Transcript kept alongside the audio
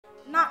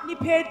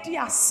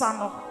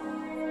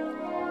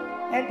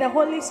And the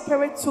Holy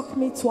Spirit took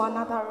me to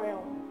another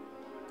realm.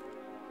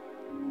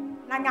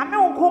 Na nyame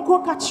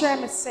onkonko ka kire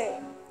me say,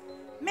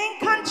 men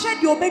kan che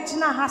de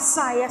obegina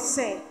hasa ye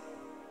say,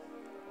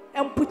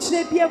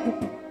 empukire bi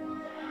abubu.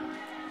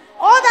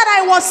 All that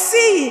I was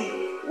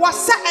seeing was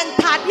set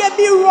entade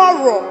bi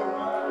roro.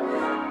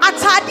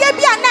 Atade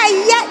bi ana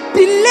ye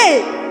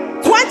delay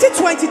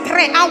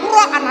 2023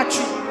 awro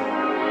anachi.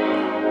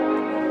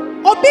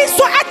 Obi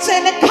so ache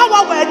ne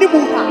kawa wa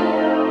animu ha.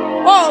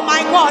 Oh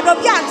my God,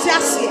 obi anti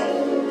asie.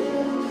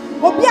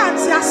 Obi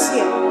anti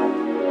asie.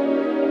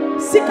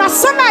 Sika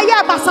sana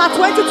ya basa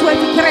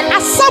 2023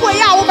 asawo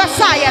ya wo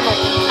basa ye no.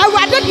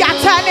 Awurade bi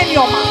ata ne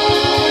nioma.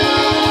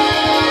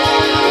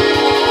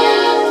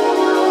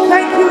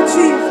 Thank you,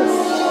 Jesus.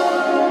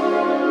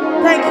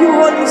 Thank you,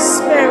 Holy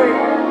Spirit.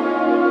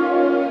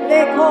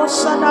 Leko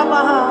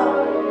shadabaha.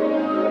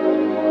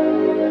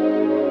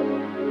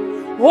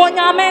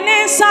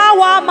 Onyamene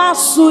sawa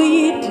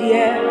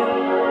masuidie.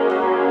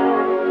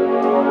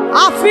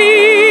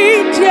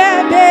 Afidie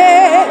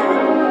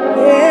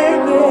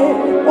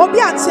Obi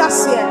anti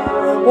asie.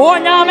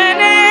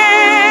 Onyamene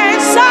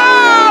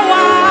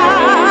sawa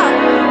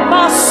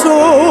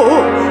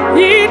masuidie.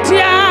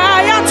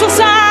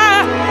 Yatusa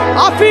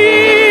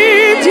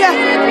afidie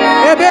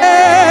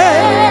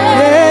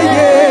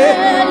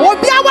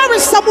Obi awa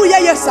resamu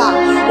yesa.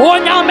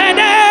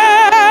 Onyamene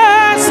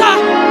sa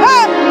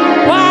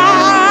wa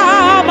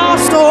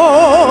maso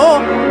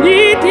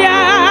idia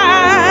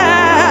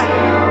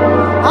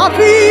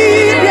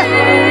afidie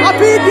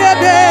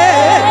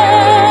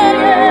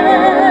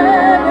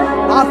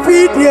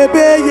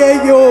be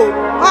yo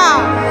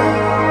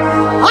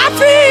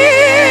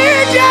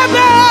afidie be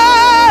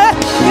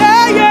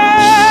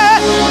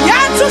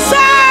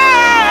yantusa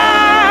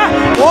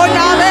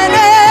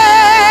onyamene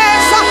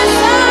sa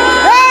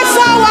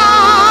wa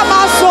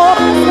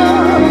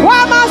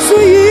maso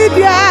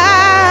idia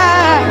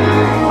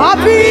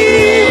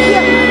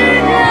afidie.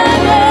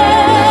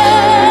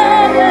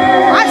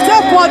 I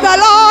said for the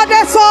Lord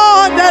is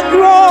on the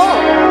throne.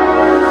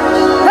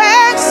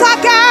 Things are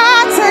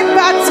getting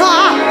better.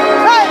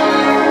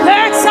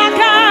 Things are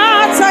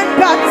getting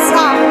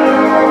better.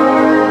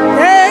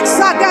 Things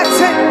are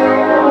getting.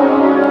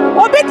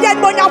 Obedient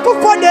monyafu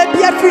for the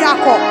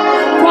biafiako.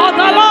 For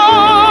the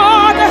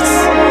Lord is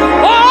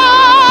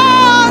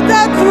on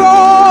the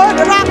throne.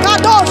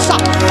 Rakadosha.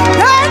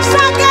 Things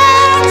are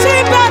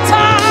getting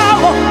better.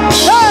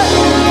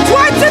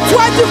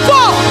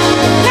 2024.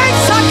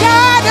 Things are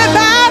getting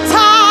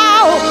better.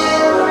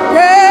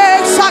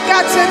 Things are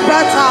getting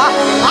better.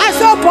 I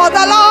said for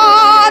the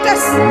Lord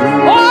is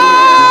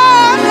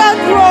on the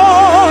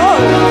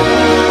throne.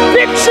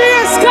 Victory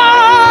is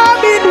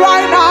coming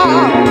right now.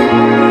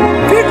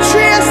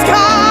 Victory is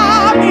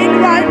coming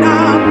right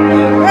now.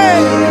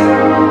 Hey.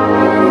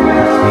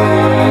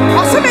 I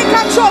said me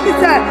can't show me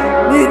that.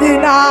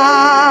 Nidina.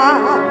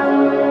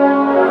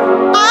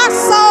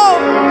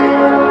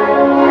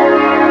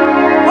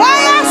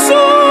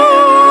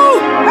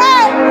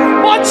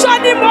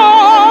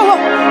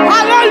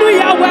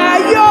 Hallelujah, where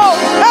you?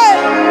 Hey,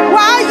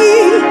 where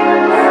you?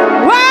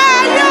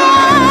 Where you?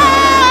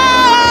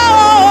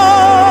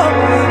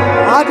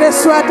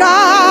 Adeswada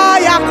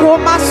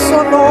yakoma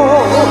sono.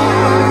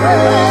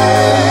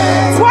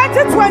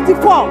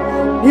 2024.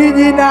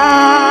 Nidina.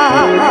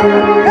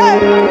 Hey,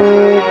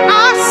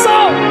 aso.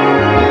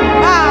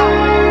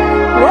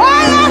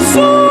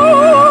 Oyasu.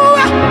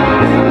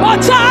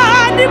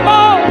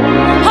 Ochanimo.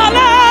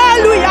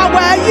 Hallelujah,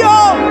 where you?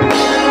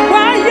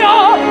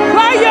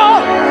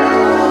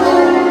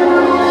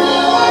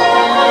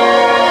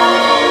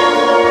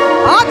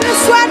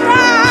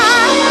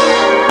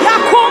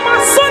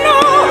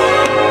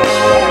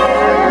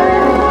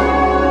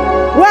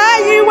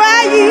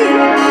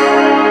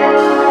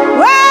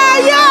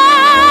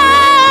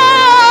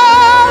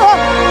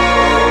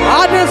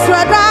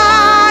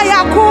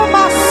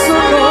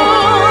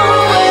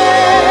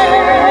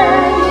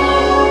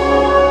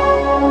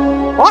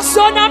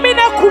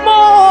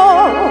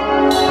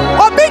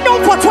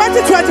 For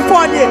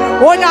 2024 year,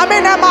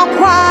 onyamina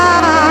makwa.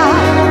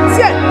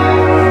 Sie,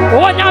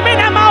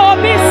 onyamina ma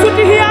obi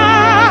sudia.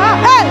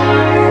 Hey,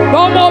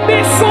 no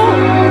bisu.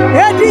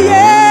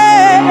 Ediye.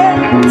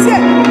 Sie,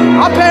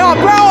 ape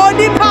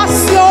oni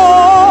pasio.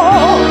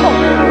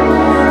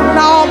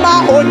 Na oma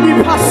oni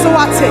pasio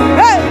ate.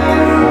 Hey,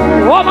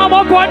 oma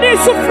mo boni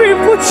sufri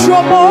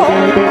fuchomo.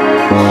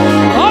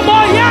 Oma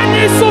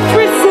yani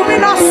sufri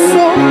sumina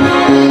so.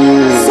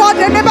 So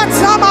de never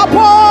tama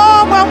po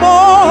mamo.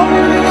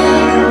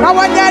 Now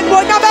when you go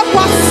never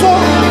pass so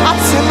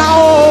at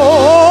now.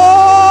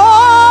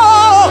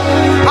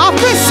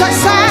 After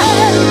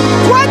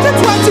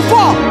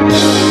 2024.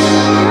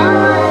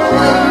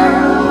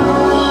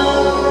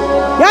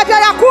 Yaja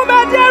yakume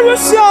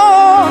derusio.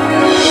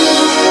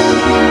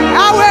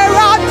 Awe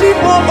radi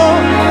momo.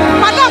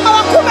 Madam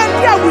wakume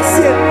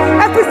derusie.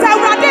 Episa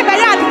urade be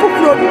ya di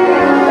kukuro.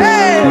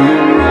 Hey.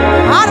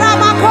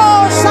 Aramako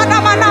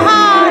shadamanaha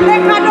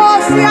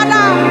lekadosi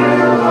ana.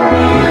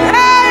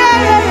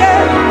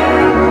 Hey.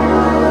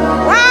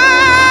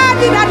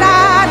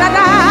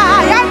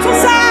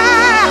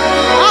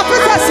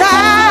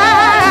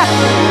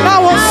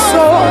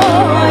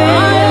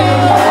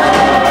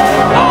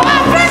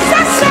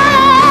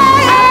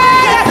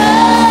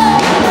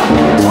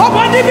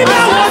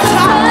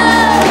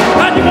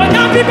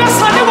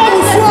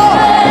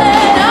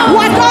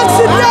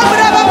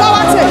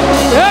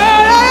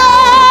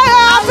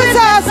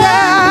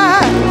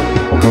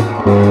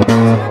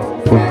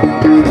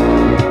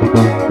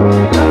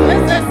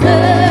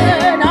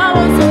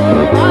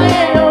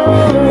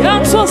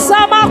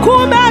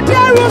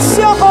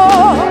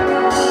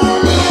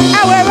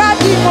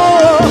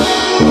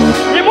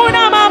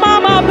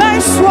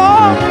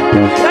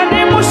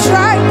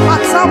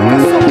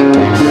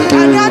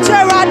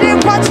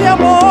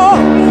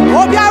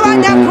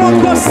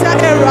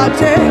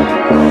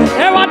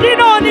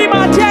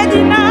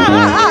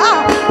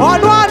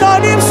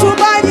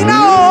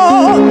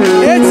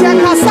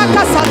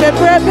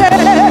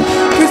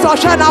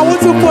 I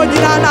want to put in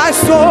a nice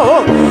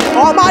soul.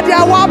 Oh, my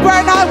dear, what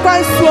burn out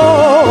my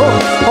soul.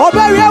 Oh,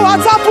 baby,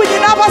 what's up with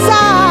you? What's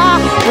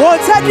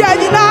up with you?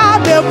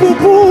 Boo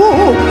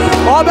boo.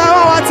 Oh,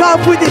 baby, what's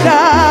up with you?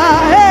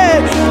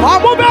 Hey,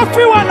 I'm over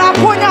free when I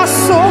put your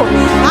soul.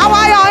 How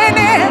are you in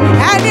it?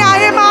 And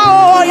I am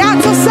all you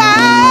to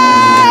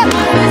say.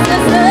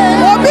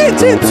 Oh, be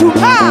to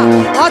her.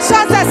 Or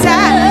chance I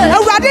said,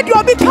 oh, I did you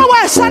be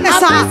power, son. I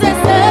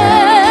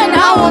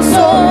was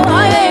so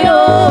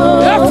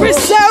every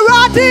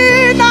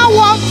Seradina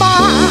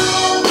woman,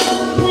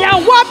 ya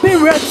wabi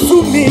to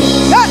me.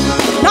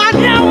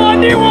 Nanya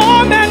wani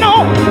woman,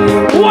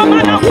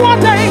 woman of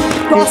what I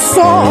got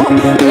so.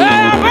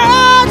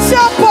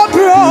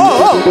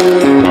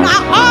 Na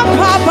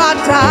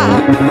Apabata,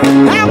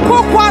 and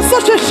Coqua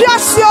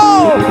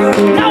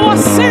Association. Now,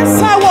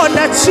 since I want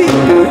that she, I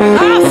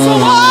saw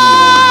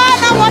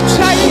what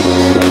I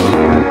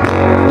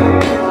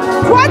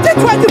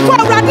 2024,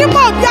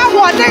 Radimo,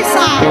 what they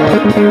say.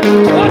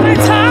 What the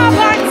time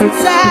I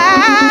say,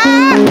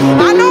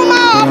 I know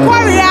my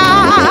warrior.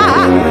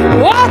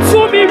 What to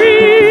me,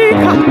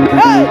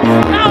 hey,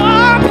 now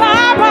I'm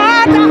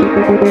Pabada.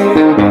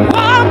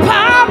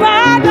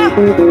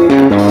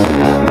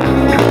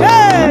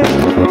 Hey,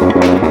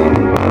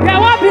 there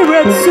will be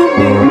red soon.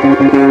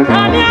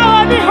 And now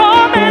the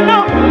home and no,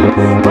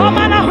 oh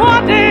man, I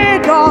hold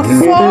it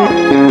also.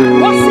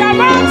 What's your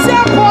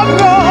answer for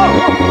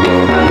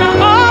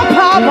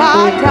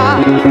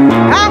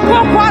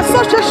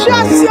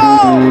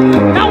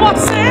association. Now what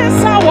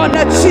sense I want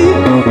to cheat?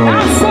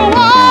 And so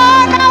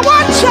on, I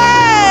want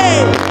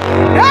change.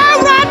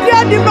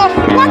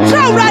 Watch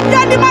out,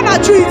 Randy, man, I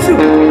treat you.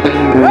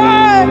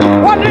 Hey,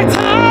 what the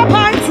time I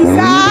to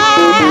say?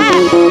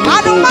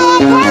 I don't know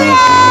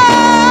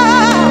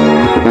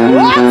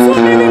what to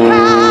be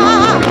now.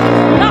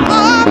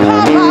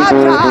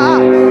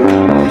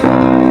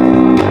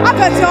 I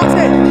can tell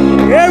you,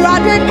 here I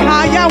didn't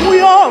care, we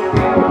all.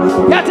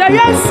 Yet I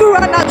am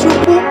Surana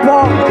Chupo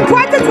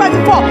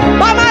 2024.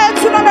 Mama and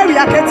Tsunami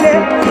Yakete,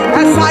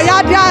 and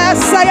Sayadia,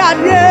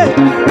 Sayade,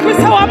 with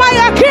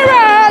Hawamaya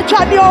Kira,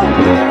 Chanio,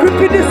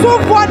 with the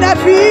soup for the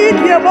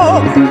video.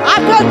 I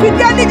got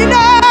beginning in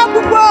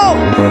Abubo,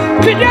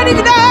 beginning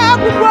in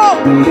Abubo,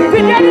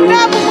 beginning in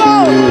Abubo,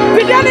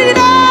 beginning in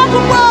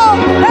Abubo,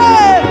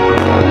 hey,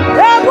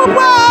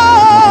 Abubo,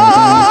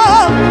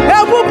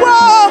 Abubo,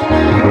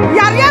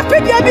 Yaria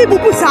Fidyabi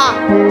Bubusa,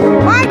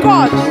 my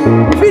God,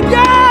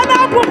 Fidyana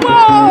Bubo,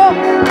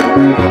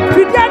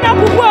 Fidyana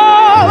Bubo,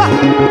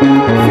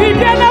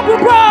 Fidyana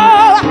Bubo,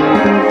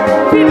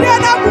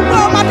 Fidyana Bubo,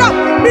 Madam,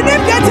 we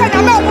didn't get any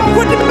amount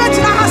of the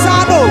mention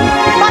Hasano,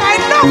 but I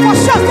know for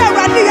sure that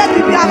Randy and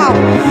Bibiana,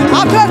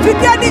 after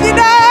Fidyani in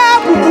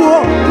Bubo,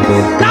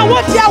 now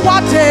what you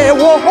want,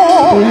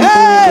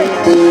 hey,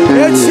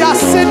 it's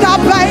just sit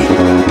up,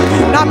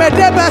 now me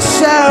debe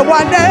share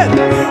one day,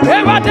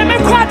 ever deme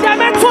kwa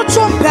deme to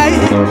chumpe,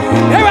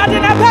 ever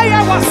deme pay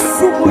was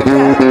super,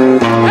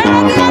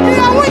 ever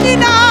deme winning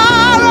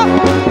now,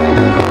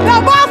 the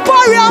bar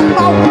for your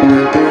mouth,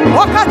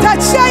 walk at a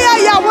chair,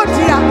 ya would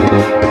ya.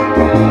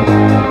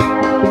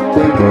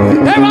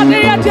 Ever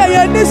deme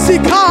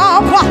Nisika,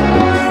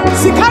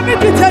 Sikami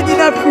pretending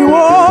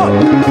everyone.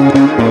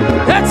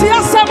 That's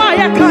your summer, I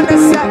can't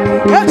say,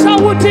 it's a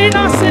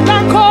woodina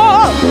Sidanko,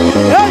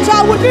 it's a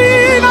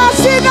woodina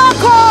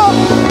Sidanko,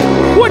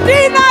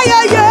 woodina,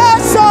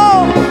 yes, so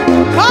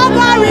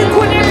Calvary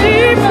couldn't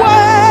leave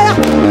where,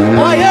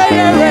 oh, yeah,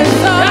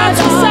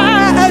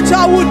 it's a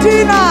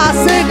woodina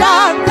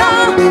Sidanka,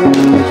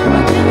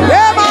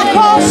 Eva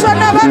Kosha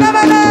never,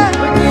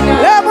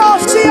 Eva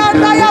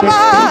Siandayaba,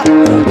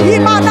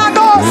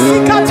 Imanano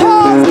Sikato,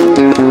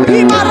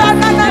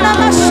 Imarana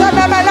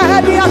Shana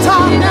Diata,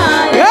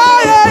 yeah.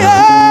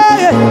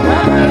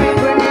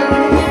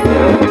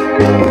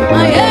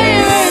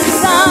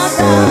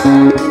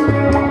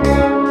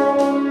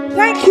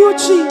 Thank you,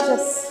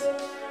 Jesus.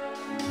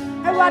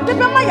 I want to be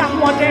my young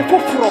one day for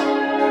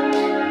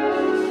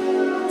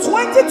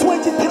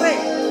 2023.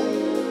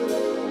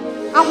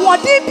 I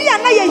want to be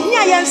another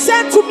here and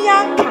send to me.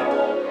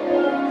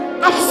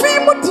 I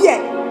feel with you.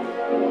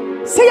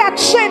 Say I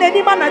train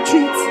any man a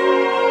treat.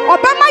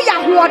 Obama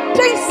Yahoo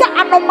days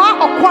anoma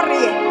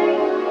Akorfa.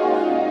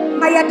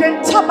 My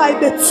identity by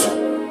the two.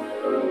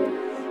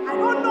 I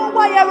don't know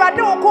why I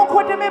don't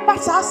go to me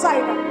pass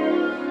outside.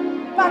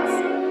 But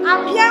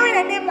I'm hearing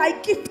a name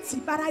like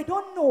Gifty, but I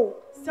don't know.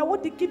 So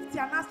what the Gifty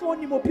and that's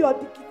only more pure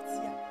the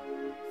Gifty.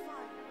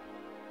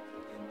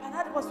 But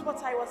that was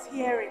what I was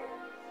hearing.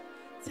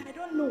 So I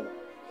don't know.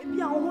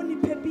 Maybe I only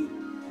baby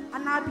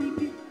and I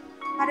baby.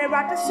 But I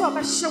rather saw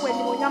a show when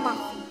you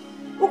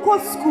were Uko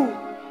school.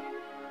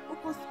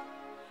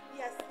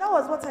 Yes, that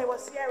was what I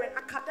was hearing.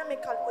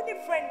 Academical. Only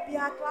friend be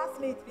a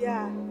classmate be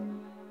a.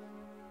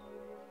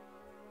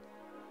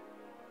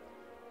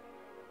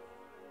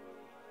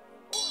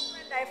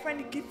 I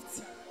friend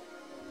Gifty.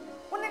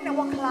 Only in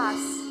the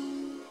class.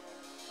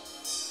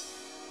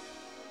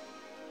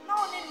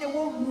 Now in the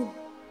room.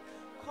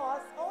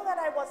 Because all that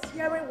I was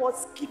hearing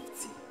was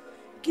Gifty,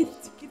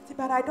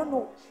 but I don't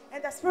know.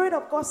 And the Spirit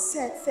of God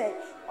said,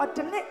 what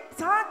the next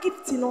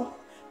Gifty, no,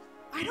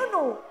 I don't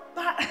know.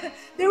 But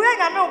the way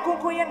I know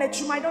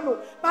I don't know.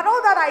 But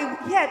all that I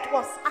heard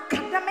was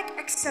academic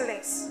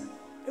excellence.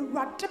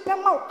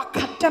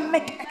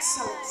 Academic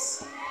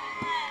excellence.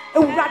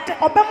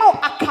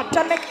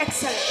 Academic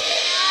excellence.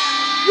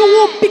 You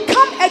will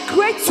become a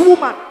great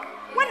woman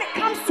when it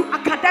comes to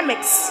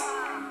academics.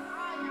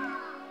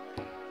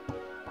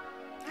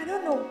 I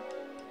don't know.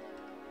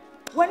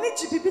 When did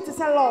you be to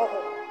say law?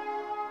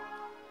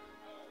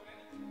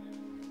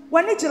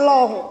 When did you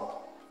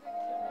law?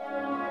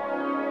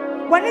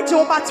 When did you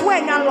about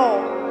when your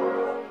law?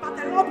 But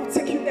the Lord will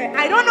take you there.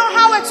 I don't know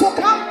how it will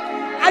come.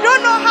 I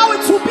don't know how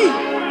it will be.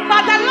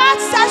 But the Lord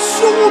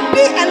says you will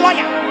be a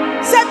lawyer.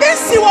 Say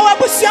this you will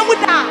be.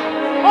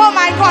 Oh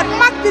my God,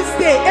 mark this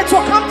day. It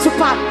will come to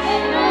pass.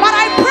 But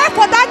I pray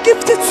for that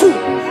gift too.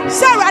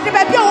 Sarah, the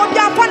baby will be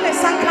upon the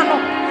sun canoe.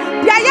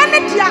 Dia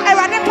dia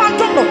erade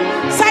pantono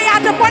say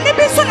ade boni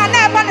bi so na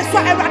na eba ne so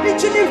erade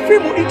chini free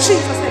in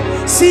Jesus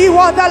name. See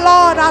what the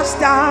Lord has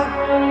done.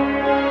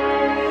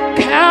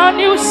 Can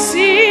you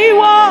see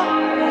what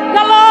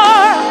the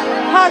Lord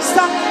has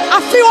done?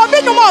 I feel obi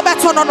no more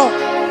better no.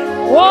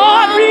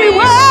 What we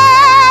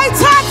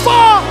waited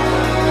for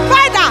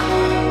Father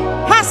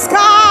has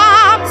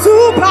come to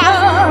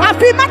pass. I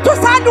feel to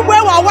stand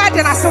where we are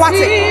waiting as what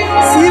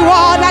see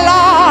what the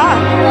Lord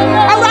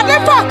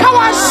erade for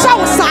kawan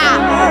show sir.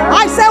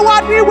 I say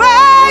what we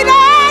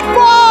waited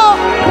for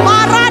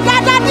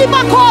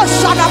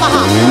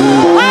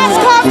has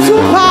come to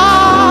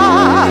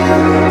pass.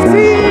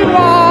 See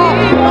what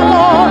the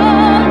Lord.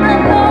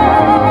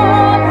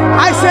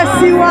 I say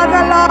see what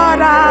the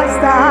Lord has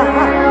done.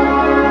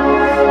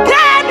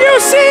 Can you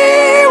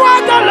see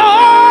what the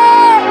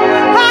Lord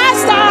has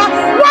done?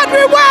 What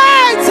we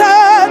waited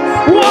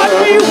for. What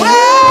we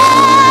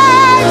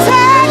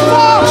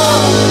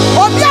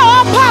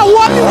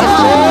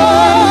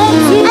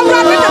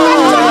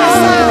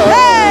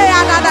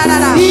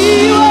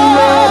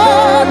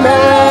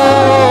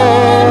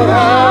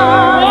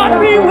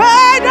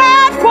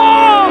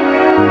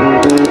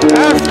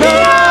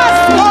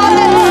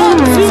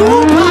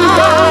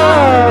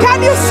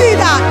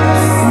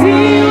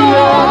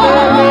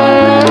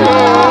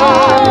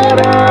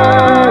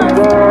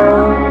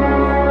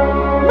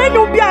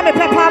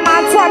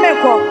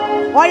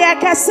Oya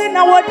kasi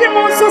na wodi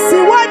musu si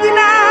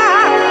wadina.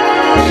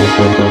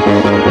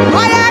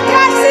 Oya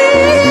kasi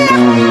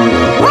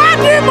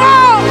wodi mo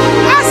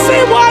asi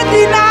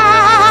wadina.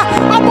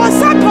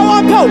 Abosa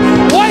kawapo.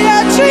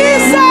 Oya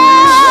Jesus.